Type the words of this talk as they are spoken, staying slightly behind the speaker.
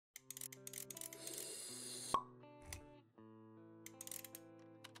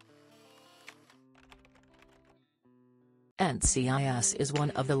NCIS is one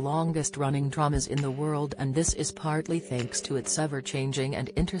of the longest-running dramas in the world, and this is partly thanks to its ever-changing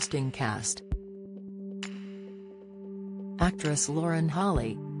and interesting cast. Actress Lauren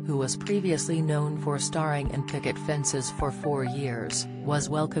Holly, who was previously known for starring in Picket Fences for 4 years, was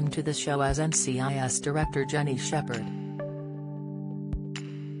welcomed to the show as NCIS director Jenny Shepard.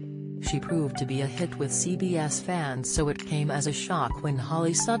 She proved to be a hit with CBS fans, so it came as a shock when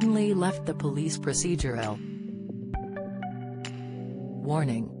Holly suddenly left the police procedural.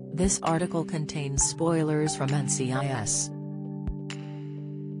 Warning: this article contains spoilers from NCIS.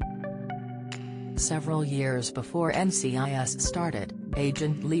 Several years before NCIS started,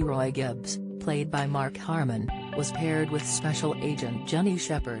 Agent Leroy Gibbs, played by Mark Harmon, was paired with Special Agent Jenny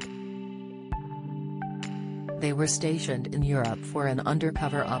Shepard. They were stationed in Europe for an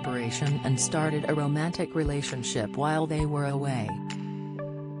undercover operation and started a romantic relationship while they were away.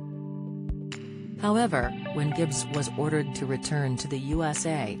 However, when Gibbs was ordered to return to the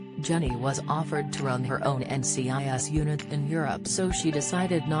USA, Jenny was offered to run her own NCIS unit in Europe, so she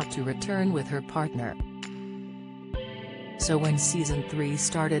decided not to return with her partner. So when Season 3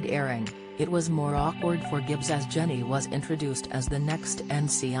 started airing, it was more awkward for Gibbs as Jenny was introduced as the next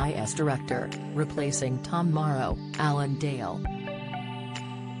NCIS director, replacing Tom Morrow, Alan Dale.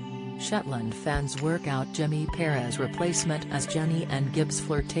 Shetland fans work out Jimmy Perez's replacement as Jenny and Gibbs'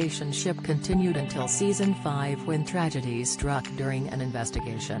 flirtationship continued until Season 5, when tragedy struck during an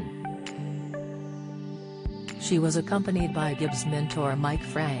investigation. She was accompanied by Gibbs' mentor Mike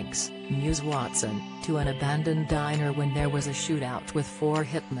Franks, Muse Watson, to an abandoned diner when there was a shootout with 4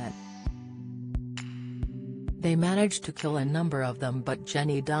 hitmen. They managed to kill a number of them, but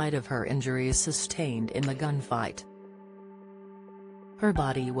Jenny died of her injuries sustained in the gunfight. Her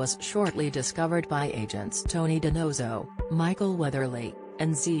body was shortly discovered by agents Tony Donoso, Michael Weatherly,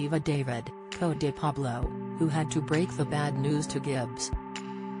 and Ziva David, Co de Pablo, who had to break the bad news to Gibbs.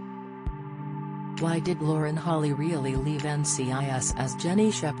 Why did Lauren Holly really leave NCIS as Jenny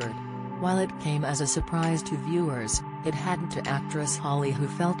Shepard? While it came as a surprise to viewers, it hadn't to actress Holly, who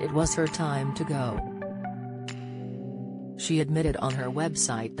felt it was her time to go. She admitted on her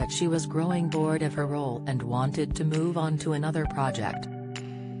website that she was growing bored of her role and wanted to move on to another project.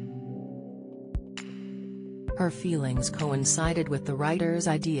 Her feelings coincided with the writer's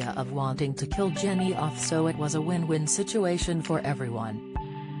idea of wanting to kill Jenny off, so it was a win-win situation for everyone.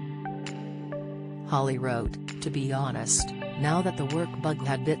 Holly wrote, "To be honest, now that the work bug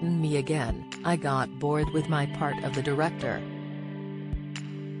had bitten me again, I got bored with my part of the director.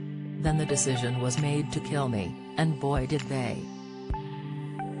 Then the decision was made to kill me, and boy did they.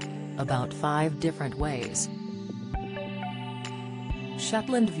 About 5 different ways."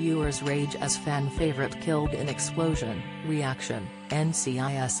 Shetland viewers rage as fan favorite killed in explosion, reaction,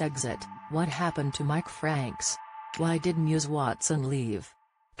 NCIS exit, what happened to Mike Franks? Why did Muse Watson leave?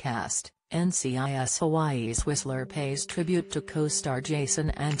 Cast, NCIS Hawaii's Whistler pays tribute to co-star Jason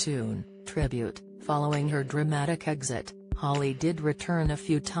Antoon, tribute, following her dramatic exit. Holly did return a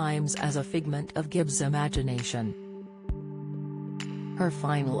few times as a figment of Gibbs' imagination. Her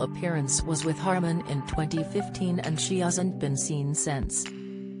final appearance was with Harmon in 2015, and she hasn't been seen since.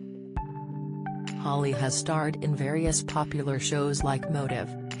 Holly has starred in various popular shows like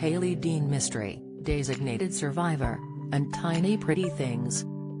Motive, Haley Dean Mystery, Designated Survivor, and Tiny Pretty Things.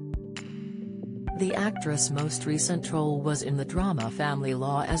 The actress' most recent role was in the drama Family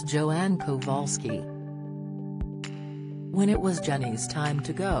Law as Joanne Kowalski. When it was Jenny's time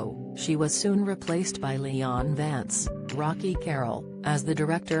to go, she was soon replaced by Leon Vance, Rocky Carroll, as the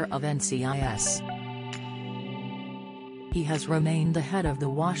director of NCIS. He has remained the head of the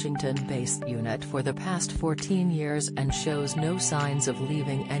Washington-based unit for the past 14 years and shows no signs of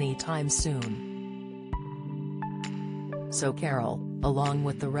leaving anytime soon. So Carroll, along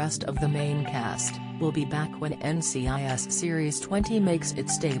with the rest of the main cast, will be back when NCIS Series 20 makes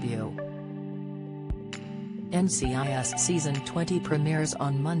its debut. NCIS Season 20 premieres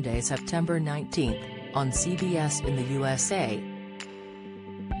on Monday, September 19, on CBS in the USA.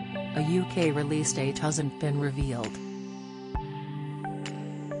 A UK release date hasn't been revealed.